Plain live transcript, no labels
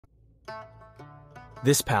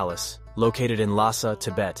This palace, located in Lhasa,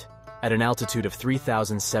 Tibet, at an altitude of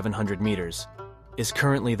 3,700 meters, is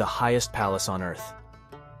currently the highest palace on Earth.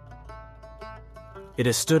 It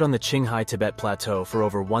has stood on the Qinghai Tibet Plateau for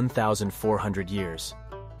over 1,400 years.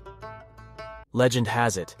 Legend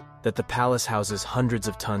has it that the palace houses hundreds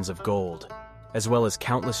of tons of gold, as well as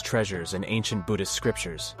countless treasures and ancient Buddhist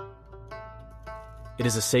scriptures. It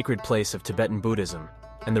is a sacred place of Tibetan Buddhism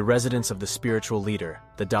and the residence of the spiritual leader,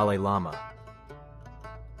 the Dalai Lama.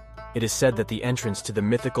 It is said that the entrance to the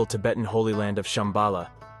mythical Tibetan Holy Land of Shambhala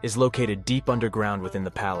is located deep underground within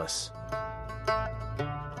the palace.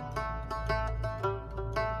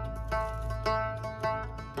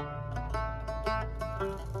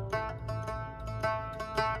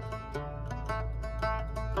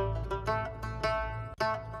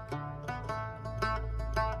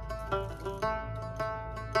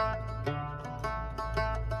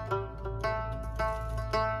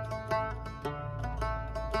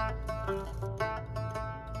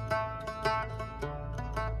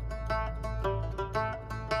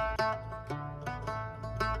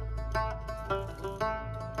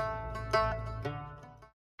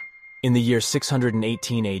 In the year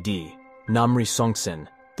 618 AD, Namri Songtsen,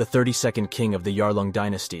 the 32nd king of the Yarlung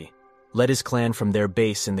dynasty, led his clan from their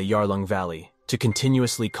base in the Yarlung Valley to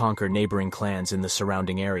continuously conquer neighboring clans in the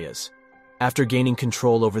surrounding areas. After gaining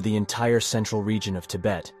control over the entire central region of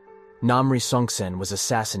Tibet, Namri Songtsen was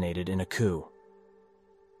assassinated in a coup.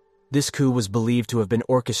 This coup was believed to have been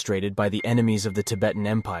orchestrated by the enemies of the Tibetan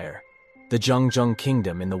Empire, the Zhangzhung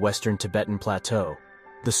Kingdom in the western Tibetan Plateau,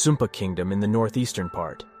 the Sumpa Kingdom in the northeastern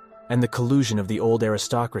part, and the collusion of the old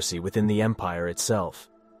aristocracy within the empire itself.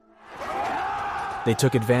 They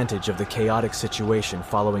took advantage of the chaotic situation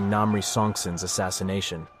following Namri Songtsen's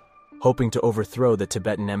assassination, hoping to overthrow the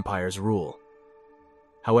Tibetan Empire's rule.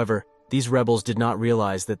 However, these rebels did not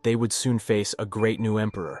realize that they would soon face a great new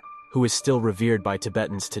emperor, who is still revered by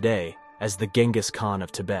Tibetans today as the Genghis Khan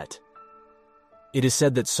of Tibet. It is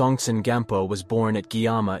said that Songtsen Gampo was born at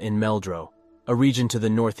Gyama in Meldro, a region to the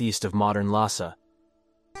northeast of modern Lhasa,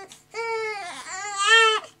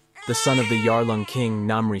 the son of the Yarlung king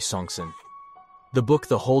Namri Songtsen. The book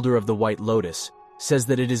The Holder of the White Lotus says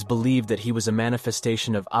that it is believed that he was a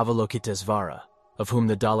manifestation of Avalokitesvara, of whom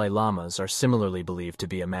the Dalai Lamas are similarly believed to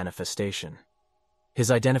be a manifestation.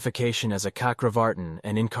 His identification as a Cakravartin,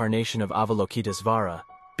 an incarnation of Avalokitesvara,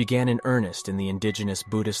 began in earnest in the indigenous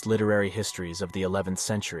Buddhist literary histories of the 11th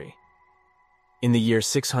century. In the year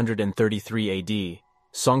 633 AD,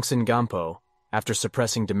 Songtsen Gampo, after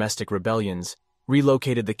suppressing domestic rebellions,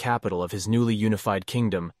 relocated the capital of his newly unified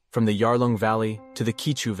kingdom from the Yarlung Valley to the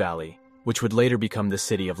Kichu Valley, which would later become the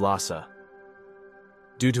city of Lhasa.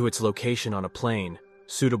 Due to its location on a plain,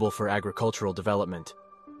 suitable for agricultural development,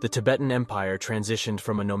 the Tibetan Empire transitioned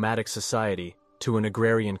from a nomadic society to an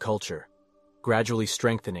agrarian culture, gradually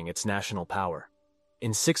strengthening its national power.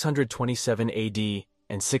 In 627 AD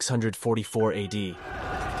and 644 AD,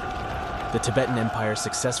 the Tibetan Empire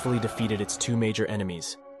successfully defeated its two major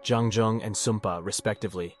enemies, Zhangzhung and Sumpa,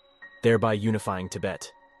 respectively, thereby unifying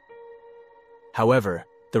Tibet. However,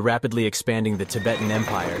 the rapidly expanding the Tibetan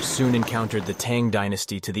Empire soon encountered the Tang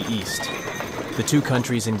dynasty to the east. The two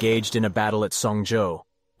countries engaged in a battle at Songzhou,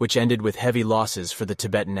 which ended with heavy losses for the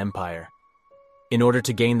Tibetan Empire. In order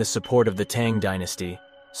to gain the support of the Tang dynasty,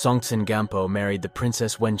 Songtsen Gampo married the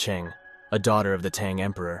Princess Wencheng, a daughter of the Tang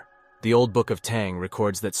Emperor. The Old Book of Tang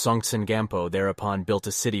records that Songtsen Gampo thereupon built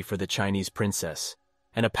a city for the Chinese princess,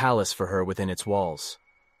 and a palace for her within its walls.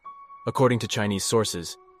 According to Chinese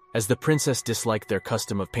sources, as the princess disliked their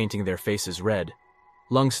custom of painting their faces red,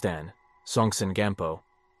 Lungstan, Songtsen Gampo,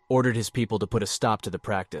 ordered his people to put a stop to the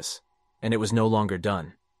practice, and it was no longer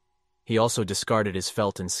done. He also discarded his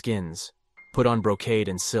felt and skins, put on brocade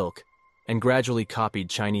and silk, and gradually copied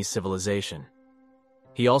Chinese civilization.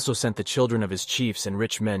 He also sent the children of his chiefs and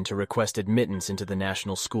rich men to request admittance into the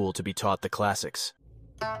national school to be taught the classics.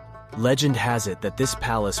 Legend has it that this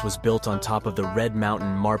palace was built on top of the Red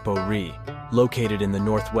Mountain Marpo Ri, located in the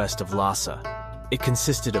northwest of Lhasa. It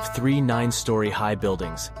consisted of 3 9-story high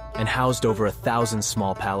buildings and housed over 1,000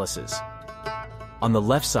 small palaces. On the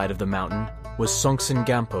left side of the mountain was Songtsen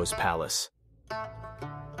Gampo's palace,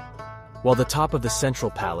 while the top of the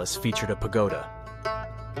central palace featured a pagoda.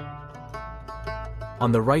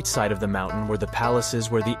 On the right side of the mountain were the palaces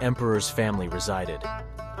where the emperor's family resided.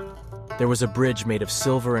 There was a bridge made of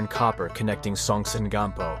silver and copper connecting Songtsen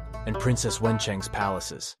Gampo and Princess Wencheng's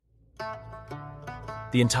palaces.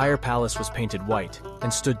 The entire palace was painted white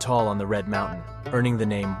and stood tall on the Red Mountain, earning the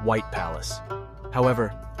name White Palace.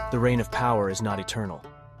 However, the reign of power is not eternal.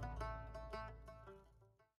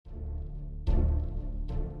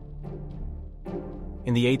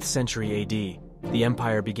 In the 8th century AD, the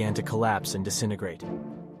empire began to collapse and disintegrate.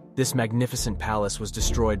 This magnificent palace was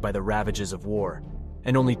destroyed by the ravages of war,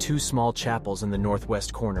 and only 2 small chapels in the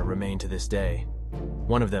northwest corner remain to this day.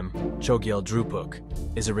 One of them, Chogyal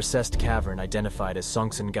Drupuk, is a recessed cavern identified as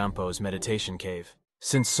Songtsen Gampo's meditation cave.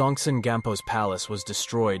 Since Songtsen Gampo's palace was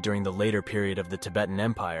destroyed during the later period of the Tibetan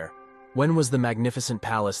Empire, when was the magnificent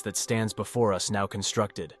palace that stands before us now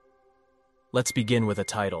constructed? Let's begin with a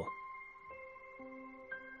title.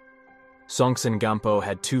 Songtsen Gampo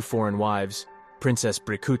had 2 foreign wives, Princess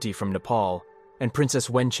Brikuti from Nepal and Princess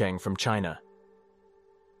Wencheng from China.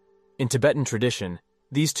 In Tibetan tradition,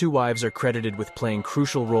 these 2 wives are credited with playing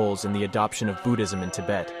crucial roles in the adoption of Buddhism in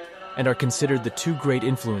Tibet, and are considered the 2 great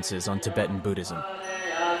influences on Tibetan Buddhism.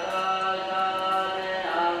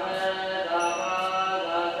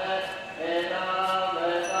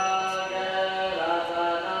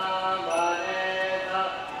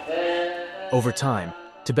 Over time,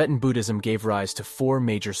 Tibetan Buddhism gave rise to 4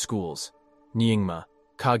 major schools: Nyingma,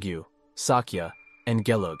 Kagyu, Sakya, and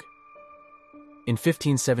Gelug. In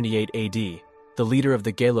 1578 AD, the leader of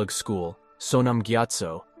the Gelug school, Sonam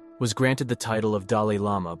Gyatso, was granted the title of Dalai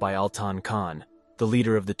Lama by Altan Khan, the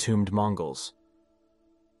leader of the tombed Mongols.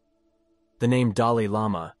 The name Dalai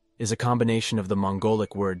Lama is a combination of the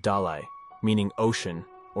Mongolic word Dalai, meaning ocean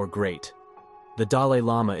or great. The Dalai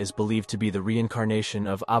Lama is believed to be the reincarnation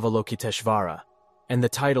of Avalokiteshvara, and the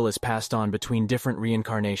title is passed on between different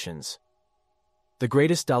reincarnations. The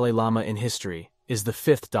greatest Dalai Lama in history is the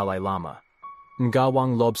 5th Dalai Lama,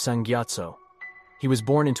 Ngawang Lobsang Gyatso. He was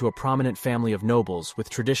born into a prominent family of nobles with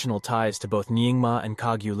traditional ties to both Nyingma and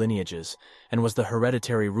Kagyu lineages, and was the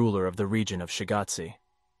hereditary ruler of the region of Shigatse.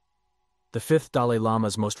 The 5th Dalai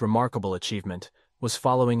Lama's most remarkable achievement was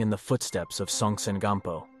following in the footsteps of Songtsen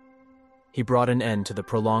Gampo. He brought an end to the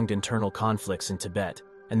prolonged internal conflicts in Tibet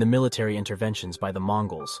and the military interventions by the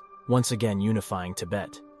Mongols, once again unifying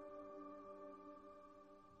Tibet.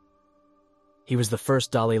 He was the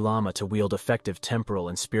first Dalai Lama to wield effective temporal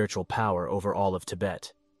and spiritual power over all of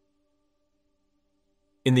Tibet.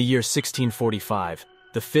 In the year 1645,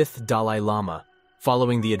 the 5th Dalai Lama,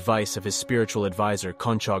 following the advice of his spiritual advisor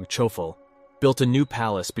Konchog Choful, built a new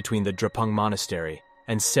palace between the Drepung Monastery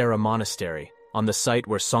and Sera Monastery on the site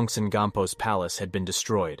where Songtsen Gampo's palace had been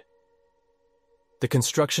destroyed. The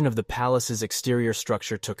construction of the palace's exterior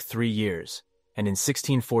structure took 3 years, and in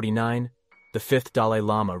 1649, the 5th Dalai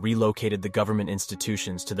Lama relocated the government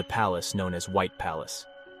institutions to the palace known as White Palace.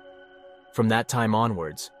 From that time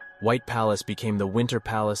onwards, White Palace became the winter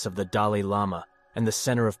palace of the Dalai Lama and the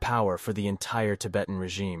center of power for the entire Tibetan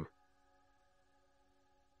regime.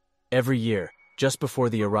 Every year, just before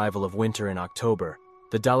the arrival of winter in October,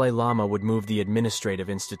 the Dalai Lama would move the administrative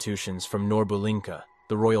institutions from Norbulinka,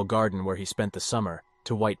 the royal garden where he spent the summer,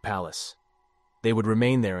 to White Palace. They would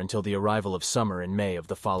remain there until the arrival of summer in May of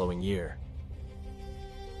the following year.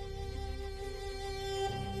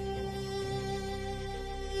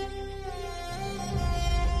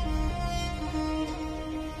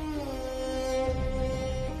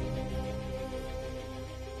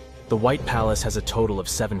 The White Palace has a total of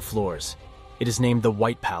 7 floors. It is named the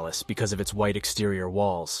White Palace because of its white exterior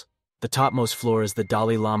walls. The topmost floor is the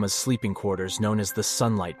Dalai Lama's sleeping quarters known as the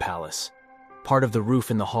Sunlight Palace. Part of the roof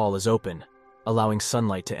in the hall is open, allowing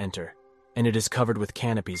sunlight to enter, and it is covered with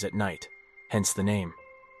canopies at night, hence the name.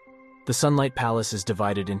 The Sunlight Palace is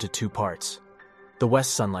divided into 2 parts: the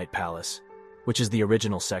West Sunlight Palace, which is the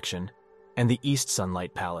original section, and the East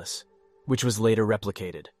Sunlight Palace, which was later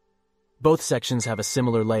replicated. Both sections have a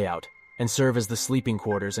similar layout and serve as the sleeping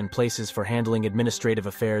quarters and places for handling administrative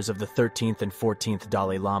affairs of the 13th and 14th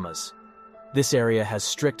Dalai Lamas. This area has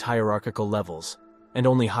strict hierarchical levels, and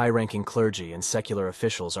only high-ranking clergy and secular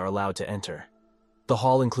officials are allowed to enter. The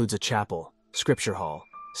hall includes a chapel, scripture hall,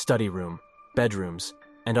 study room, bedrooms,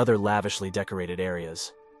 and other lavishly decorated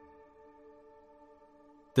areas.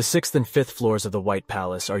 The 6th and 5th floors of the White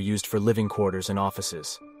Palace are used for living quarters and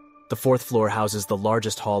offices. The 4th floor houses the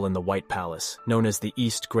largest hall in the White Palace, known as the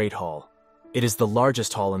East Great Hall. It is the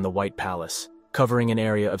largest hall in the White Palace, covering an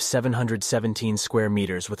area of 717 square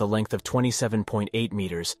meters with a length of 27.8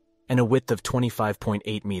 meters and a width of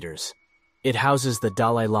 25.8 meters. It houses the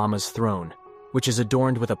Dalai Lama's throne, which is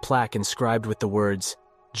adorned with a plaque inscribed with the words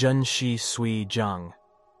Zhen Shi Sui Zhang,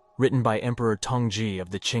 written by Emperor Tongji of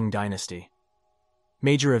the Qing dynasty.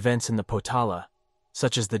 Major events in the Potala,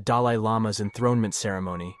 such as the Dalai Lama's enthronement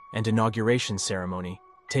ceremony and inauguration ceremony,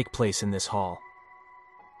 take place in this hall.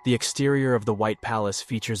 The exterior of the White Palace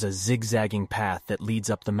features a zigzagging path that leads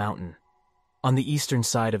up the mountain. On the eastern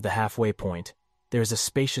side of the halfway point, there is a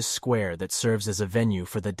spacious square that serves as a venue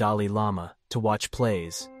for the Dalai Lama to watch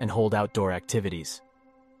plays and hold outdoor activities.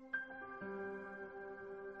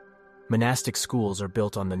 Monastic schools are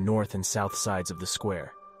built on the north and south sides of the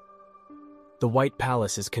square. The White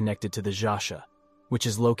Palace is connected to the Lhasa, which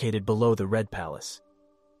is located below the Red Palace.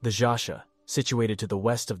 The Lhasa, situated to the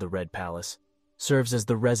west of the Red Palace, serves as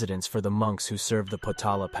the residence for the monks who serve the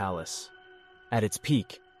Potala Palace. At its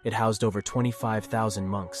peak, it housed over 25,000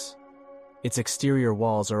 monks. Its exterior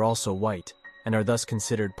walls are also white and are thus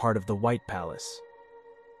considered part of the White Palace.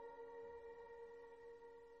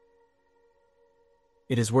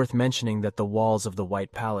 It is worth mentioning that the walls of the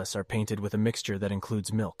White Palace are painted with a mixture that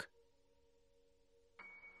includes milk.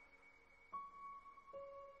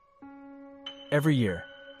 Every year,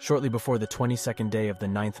 shortly before the 22nd day of the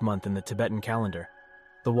 9th month in the Tibetan calendar,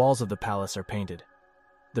 the walls of the palace are painted.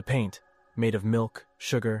 The paint, made of milk,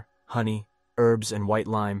 sugar, honey, herbs, and white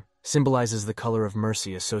lime, symbolizes the color of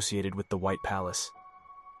mercy associated with the White Palace.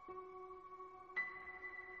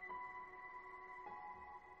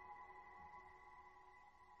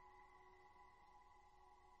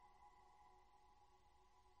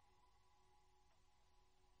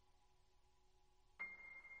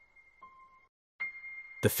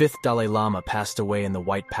 The fifth Dalai Lama passed away in the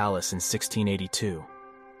White Palace in 1682.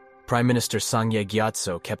 Prime Minister Sangye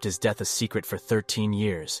Gyatso kept his death a secret for 13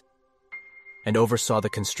 years and oversaw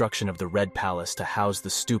the construction of the Red Palace to house the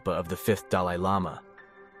stupa of the fifth Dalai Lama.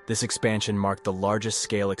 This expansion marked the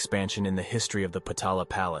largest-scale expansion in the history of the Potala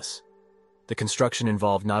Palace. The construction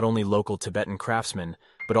involved not only local Tibetan craftsmen,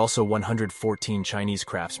 but also 114 Chinese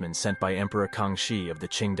craftsmen sent by Emperor Kangxi of the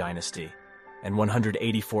Qing dynasty, and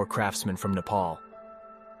 184 craftsmen from Nepal.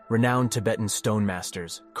 Renowned Tibetan stone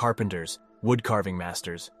masters, carpenters, wood-carving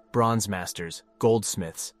masters, bronze masters,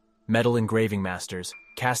 goldsmiths, metal engraving masters,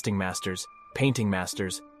 casting masters, painting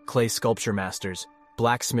masters, clay sculpture masters,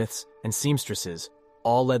 blacksmiths, and seamstresses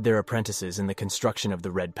all led their apprentices in the construction of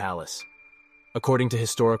the Red Palace. According to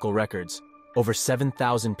historical records, over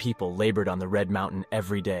 7,000 people labored on the Red Mountain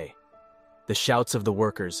every day. The shouts of the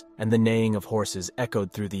workers and the neighing of horses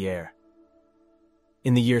echoed through the air.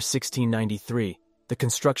 In the year 1693, the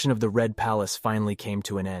construction of the Red Palace finally came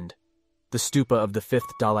to an end. The stupa of the fifth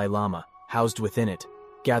Dalai Lama, housed within it,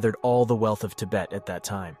 gathered all the wealth of Tibet at that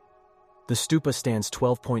time. The stupa stands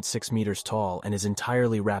 12.6 meters tall and is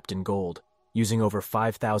entirely wrapped in gold, using over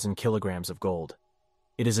 5,000 kilograms of gold.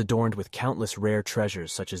 It is adorned with countless rare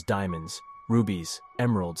treasures such as diamonds, rubies,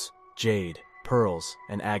 emeralds, jade, pearls,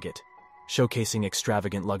 and agate, showcasing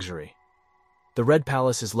extravagant luxury. The Red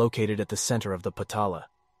Palace is located at the center of the Potala,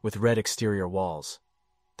 with red exterior walls.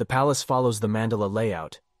 The palace follows the mandala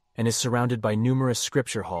layout and is surrounded by numerous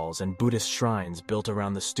scripture halls and Buddhist shrines built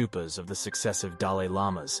around the stupas of the successive Dalai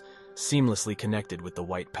Lamas, seamlessly connected with the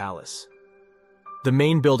White Palace. The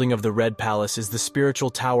main building of the Red Palace is the spiritual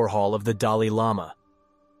tower hall of the Dalai Lama,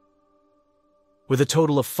 with a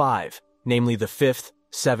total of 5, namely the 5th,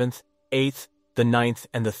 7th, 8th, the 9th,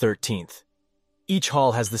 and the 13th. Each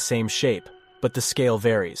hall has the same shape, but the scale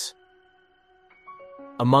varies.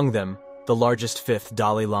 Among them, the largest 5th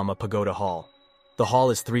Dalai Lama Pagoda Hall. The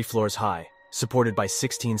hall is 3 floors high, supported by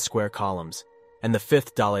 16 square columns, and the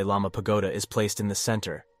 5th Dalai Lama Pagoda is placed in the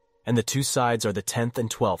center, and the 2 sides are the 10th and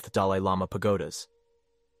 12th Dalai Lama Pagodas.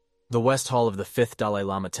 The West Hall of the 5th Dalai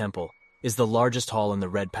Lama Temple is the largest hall in the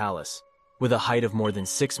Red Palace, with a height of more than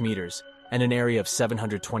 6 meters and an area of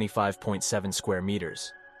 725.7 square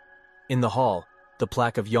meters. In the hall, the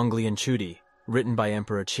plaque of Yonglian Chudi, written by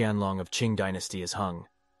Emperor Qianlong of Qing dynasty, is hung,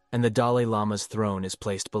 and the Dalai Lama's throne is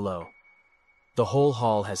placed below. The whole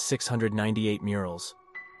hall has 698 murals,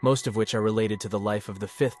 most of which are related to the life of the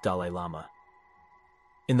 5th Dalai Lama.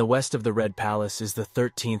 In the west of the Red Palace is the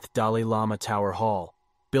 13th Dalai Lama Tower Hall,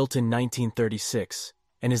 built in 1936,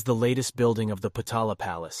 and is the latest building of the Potala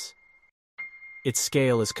Palace. Its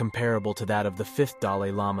scale is comparable to that of the 5th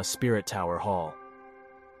Dalai Lama Spirit Tower Hall.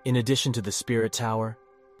 In addition to the Spirit Tower,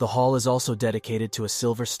 the hall is also dedicated to a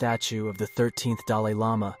silver statue of the 13th Dalai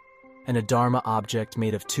Lama and a Dharma object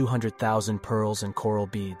made of 200,000 pearls and coral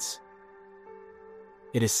beads.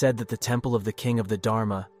 It is said that the Temple of the King of the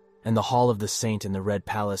Dharma and the Hall of the Saint in the Red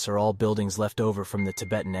Palace are all buildings left over from the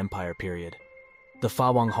Tibetan Empire period. The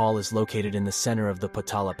Phawang Hall is located in the center of the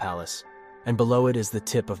Potala Palace, and below it is the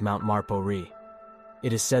tip of Mount Marpori.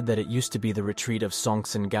 It is said that it used to be the retreat of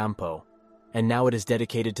Songtsen Gampo, and now it is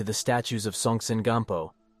dedicated to the statues of Songtsen Gampo,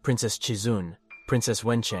 Princess Chizun, Princess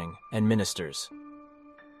Wencheng, and ministers.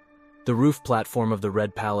 The roof platform of the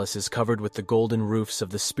Red Palace is covered with the golden roofs of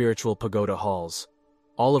the spiritual pagoda halls,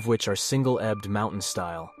 all of which are single-ebbed mountain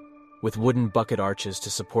style, with wooden bucket arches to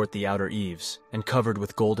support the outer eaves, and covered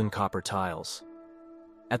with golden copper tiles.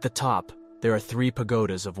 At the top, there are 3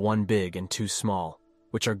 pagodas of 1 big and 2 small,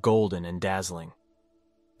 which are golden and dazzling.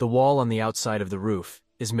 The wall on the outside of the roof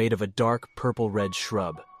is made of a dark purple-red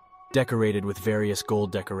shrub, decorated with various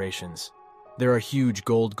gold decorations. There are huge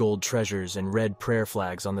gold treasures and red prayer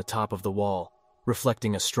flags on the top of the wall,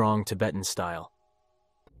 reflecting a strong Tibetan style.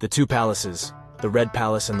 The two palaces, the Red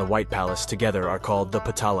Palace and the White Palace, together are called the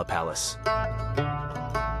Potala Palace.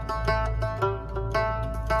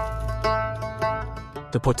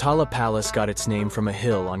 The Potala Palace got its name from a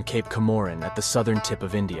hill on Cape Comorin at the southern tip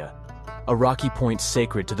of India, a rocky point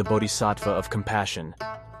sacred to the Bodhisattva of compassion,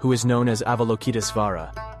 who is known as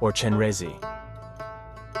Avalokitesvara or Chenrezi.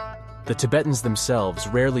 The Tibetans themselves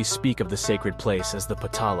rarely speak of the sacred place as the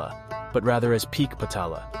Potala, but rather as Peak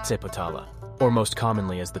Potala, Tse Potala, or most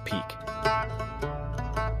commonly as the Peak.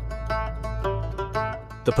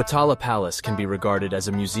 The Potala Palace can be regarded as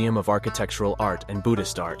a museum of architectural art and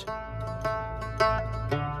Buddhist art.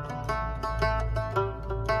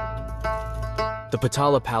 The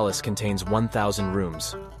Potala Palace contains 1,000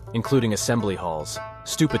 rooms, including assembly halls,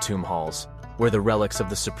 stupa tomb halls, where the relics of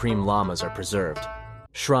the Supreme Lamas are preserved,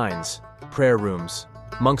 shrines, prayer rooms,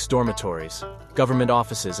 monks' dormitories, government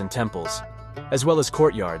offices and temples, as well as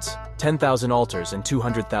courtyards, 10,000 altars and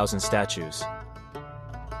 200,000 statues.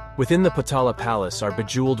 Within the Potala Palace are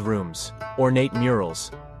bejeweled rooms, ornate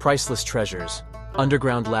murals, priceless treasures,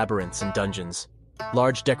 underground labyrinths and dungeons,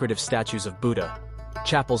 large decorative statues of Buddha,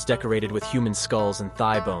 chapels decorated with human skulls and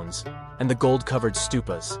thigh bones, and the gold-covered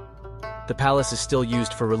stupas. The palace is still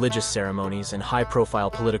used for religious ceremonies and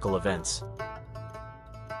high-profile political events.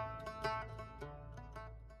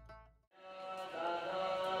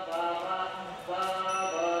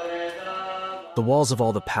 The walls of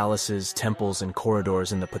all the palaces, temples, and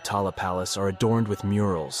corridors in the Potala Palace are adorned with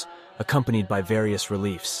murals, accompanied by various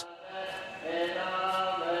reliefs.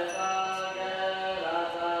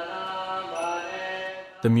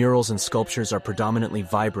 The murals and sculptures are predominantly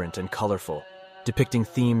vibrant and colorful, depicting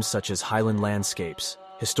themes such as highland landscapes,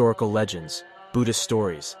 historical legends, Buddhist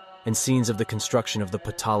stories, and scenes of the construction of the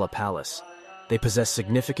Potala Palace. They possess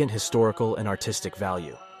significant historical and artistic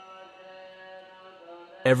value.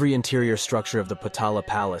 Every interior structure of the Potala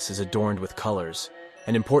Palace is adorned with colors,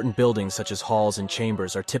 and important buildings such as halls and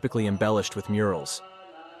chambers are typically embellished with murals.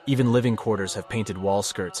 Even living quarters have painted wall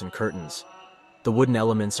skirts and curtains. The wooden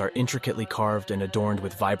elements are intricately carved and adorned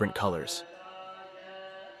with vibrant colors.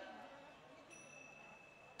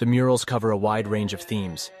 The murals cover a wide range of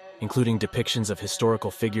themes, including depictions of historical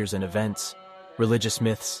figures and events, religious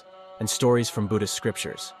myths, and stories from Buddhist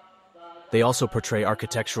scriptures. They also portray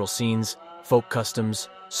architectural scenes, folk customs,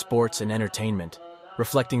 sports, and entertainment,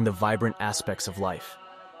 reflecting the vibrant aspects of life.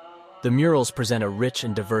 The murals present a rich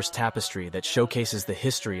and diverse tapestry that showcases the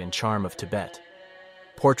history and charm of Tibet.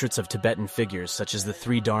 Portraits of Tibetan figures such as the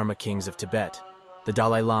three Dharma kings of Tibet, the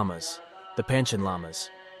Dalai Lamas, the Panchen Lamas,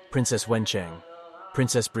 Princess Wenchang,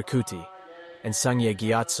 Princess Brikuti, and Sangye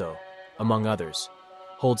Gyatso, among others,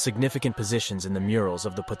 hold significant positions in the murals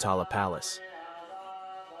of the Potala Palace.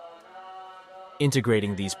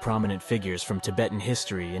 Integrating these prominent figures from Tibetan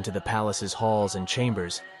history into the palace's halls and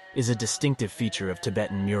chambers is a distinctive feature of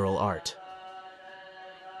Tibetan mural art.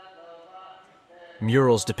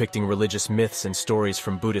 Murals depicting religious myths and stories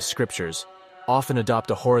from Buddhist scriptures often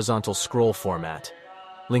adopt a horizontal scroll format,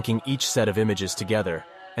 linking each set of images together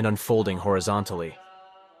and unfolding horizontally.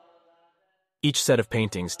 Each set of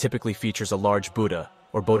paintings typically features a large Buddha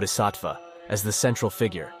or Bodhisattva as the central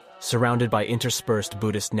figure, surrounded by interspersed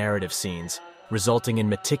Buddhist narrative scenes, resulting in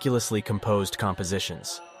meticulously composed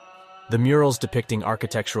compositions. The murals depicting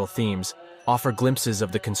architectural themes offer glimpses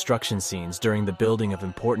of the construction scenes during the building of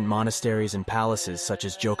important monasteries and palaces such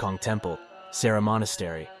as Jokong Temple, Sera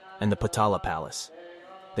Monastery, and the Potala Palace.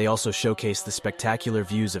 They also showcase the spectacular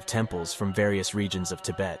views of temples from various regions of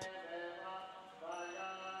Tibet.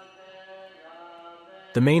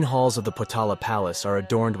 The main halls of the Potala Palace are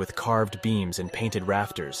adorned with carved beams and painted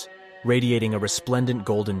rafters, radiating a resplendent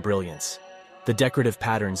golden brilliance. The decorative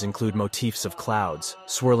patterns include motifs of clouds,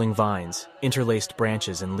 swirling vines, interlaced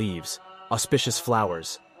branches and leaves, auspicious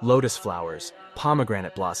flowers, lotus flowers,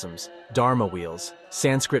 pomegranate blossoms, dharma wheels,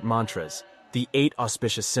 Sanskrit mantras, the 8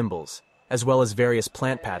 auspicious symbols, as well as various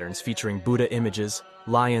plant patterns featuring Buddha images,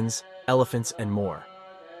 lions, elephants, and more.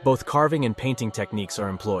 Both carving and painting techniques are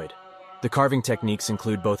employed. The carving techniques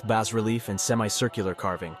include both bas-relief and semicircular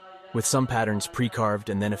carving, with some patterns pre-carved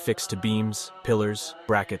and then affixed to beams, pillars,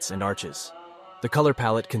 brackets, and arches. The color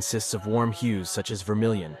palette consists of warm hues such as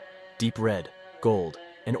vermilion, deep red, gold,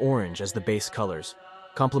 and orange as the base colors,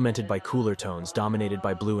 complemented by cooler tones dominated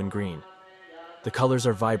by blue and green. The colors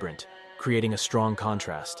are vibrant, creating a strong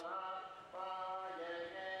contrast.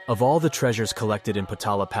 Of all the treasures collected in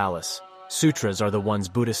Potala Palace, sutras are the ones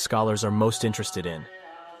Buddhist scholars are most interested in.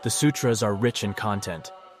 The sutras are rich in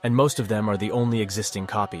content, and most of them are the only existing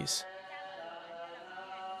copies.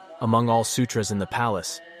 Among all sutras in the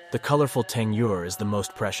palace, the colorful Tengyur is the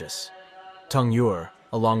most precious. Tengyur,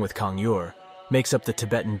 along with Kongyur, makes up the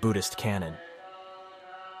Tibetan Buddhist canon.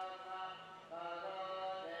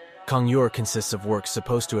 Kongyur consists of works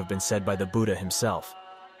supposed to have been said by the Buddha himself,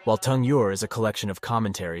 while Tengyur is a collection of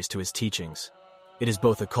commentaries to his teachings. It is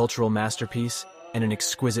both a cultural masterpiece and an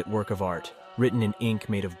exquisite work of art, written in ink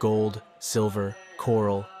made of gold, silver,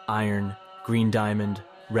 coral, iron, green diamond,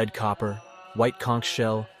 red copper, white conch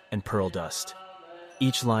shell, and pearl dust.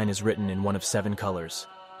 Each line is written in one of 7 colors.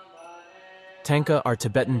 Tanka are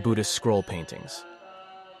Tibetan Buddhist scroll paintings.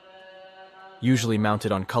 Usually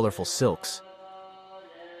mounted on colorful silks,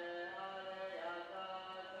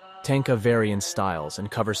 tanka vary in styles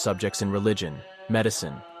and cover subjects in religion,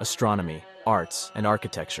 medicine, astronomy, arts, and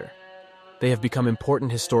architecture. They have become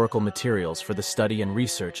important historical materials for the study and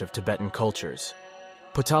research of Tibetan cultures.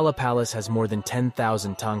 Potala Palace has more than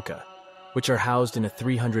 10,000 tanka, which are housed in a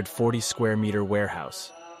 340 square meter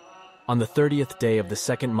warehouse. On the 30th day of the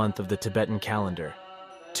second month of the Tibetan calendar,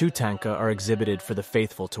 2 tanka are exhibited for the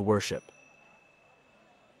faithful to worship.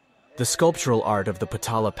 The sculptural art of the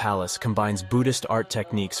Potala Palace combines Buddhist art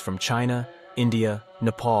techniques from China, India,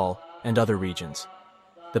 Nepal, and other regions.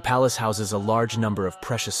 The palace houses a large number of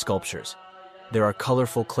precious sculptures. There are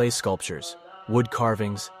colorful clay sculptures, wood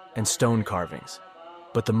carvings, and stone carvings.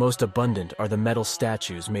 But the most abundant are the metal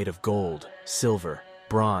statues made of gold, silver,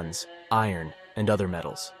 bronze, iron, and other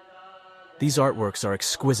metals. These artworks are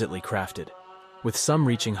exquisitely crafted, with some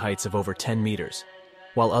reaching heights of over 10 meters,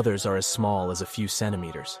 while others are as small as a few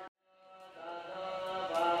centimeters.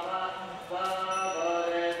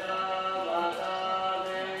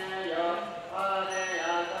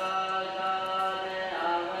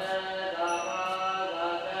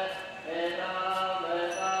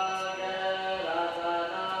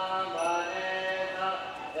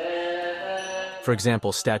 For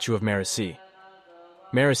example, statue of Marisi.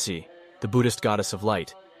 Marisi, the Buddhist goddess of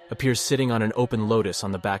light, appears sitting on an open lotus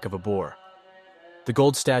on the back of a boar. The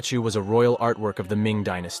gold statue was a royal artwork of the Ming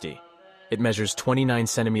dynasty. It measures 29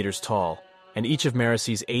 centimeters tall, and each of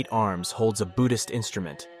Marisi's 8 arms holds a Buddhist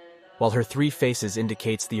instrument, while her 3 faces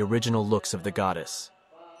indicates the original looks of the goddess.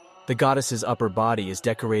 The goddess's upper body is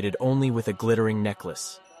decorated only with a glittering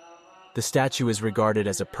necklace. The statue is regarded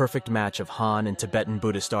as a perfect match of Han and Tibetan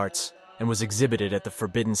Buddhist arts, and was exhibited at the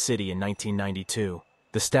Forbidden City in 1992.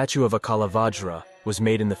 The statue of Akalavajra was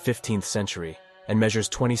made in the 15th century and measures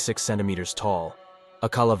 26 centimeters tall.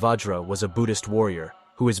 Akalavajra was a Buddhist warrior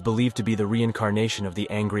who is believed to be the reincarnation of the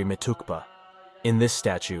angry Mitukpa. In this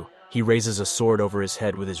statue, he raises a sword over his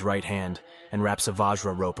head with his right hand and wraps a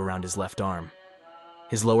Vajra rope around his left arm.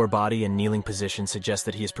 His lower body and kneeling position suggest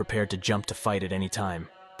that he is prepared to jump to fight at any time.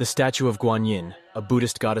 The statue of Guanyin, a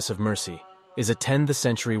Buddhist goddess of mercy, is a 10th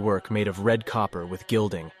century work made of red copper with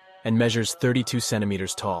gilding and measures 32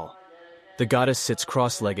 centimeters tall. The goddess sits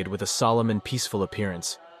cross-legged with a solemn and peaceful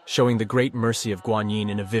appearance, showing the great mercy of Guanyin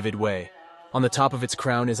in a vivid way. On the top of its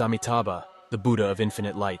crown is Amitabha, the Buddha of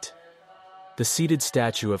infinite light. The seated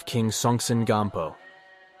statue of King Songtsen Gampo.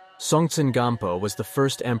 Songtsen Gampo was the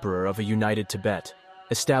first emperor of a united Tibet,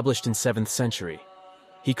 established in 7th century.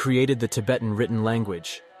 He created the Tibetan written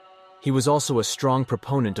language. He was also a strong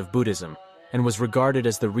proponent of Buddhism, and was regarded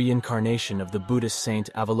as the reincarnation of the Buddhist saint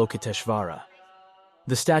Avalokiteshvara.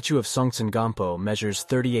 The statue of Songtsen Gampo measures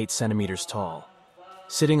 38 centimeters tall.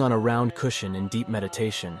 Sitting on a round cushion in deep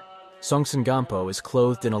meditation, Songtsen Gampo is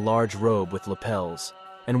clothed in a large robe with lapels,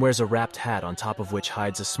 and wears a wrapped hat on top of which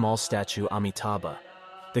hides a small statue Amitabha,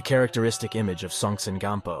 the characteristic image of Songtsen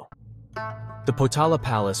Gampo. The Potala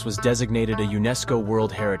Palace was designated a UNESCO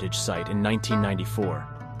World Heritage Site in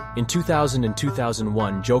 1994. In 2000 and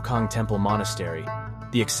 2001, Jokang Temple Monastery,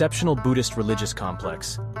 the exceptional Buddhist religious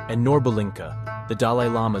complex, and Norbalinka, the Dalai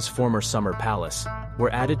Lama's former summer palace,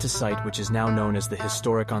 were added to site which is now known as the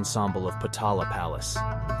Historic Ensemble of Potala Palace.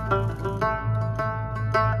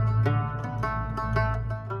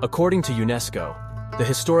 According to UNESCO, the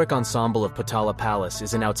Historic Ensemble of Potala Palace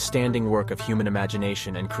is an outstanding work of human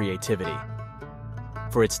imagination and creativity.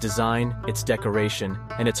 For its design, its decoration,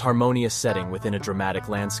 and its harmonious setting within a dramatic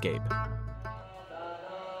landscape.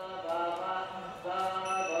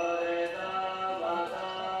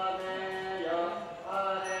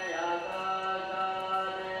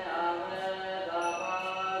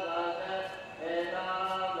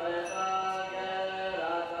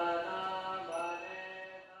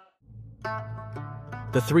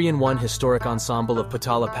 The 3-in-1 Historic Ensemble of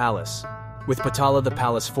Potala Palace, with Potala the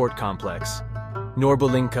Palace Fort Complex,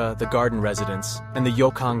 Norbulinka, the garden residence, and the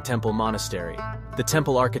Yokang Temple Monastery. The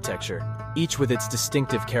temple architecture, each with its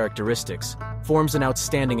distinctive characteristics, forms an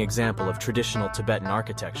outstanding example of traditional Tibetan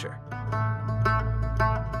architecture.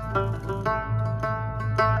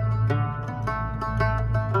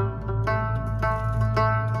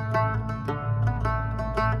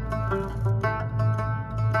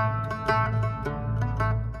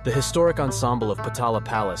 The historic ensemble of Potala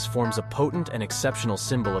Palace forms a potent and exceptional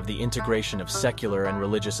symbol of the integration of secular and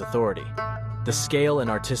religious authority. The scale and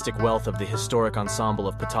artistic wealth of the historic ensemble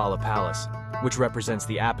of Potala Palace, which represents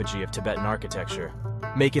the apogee of Tibetan architecture,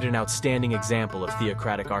 make it an outstanding example of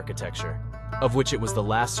theocratic architecture, of which it was the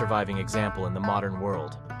last surviving example in the modern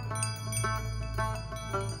world.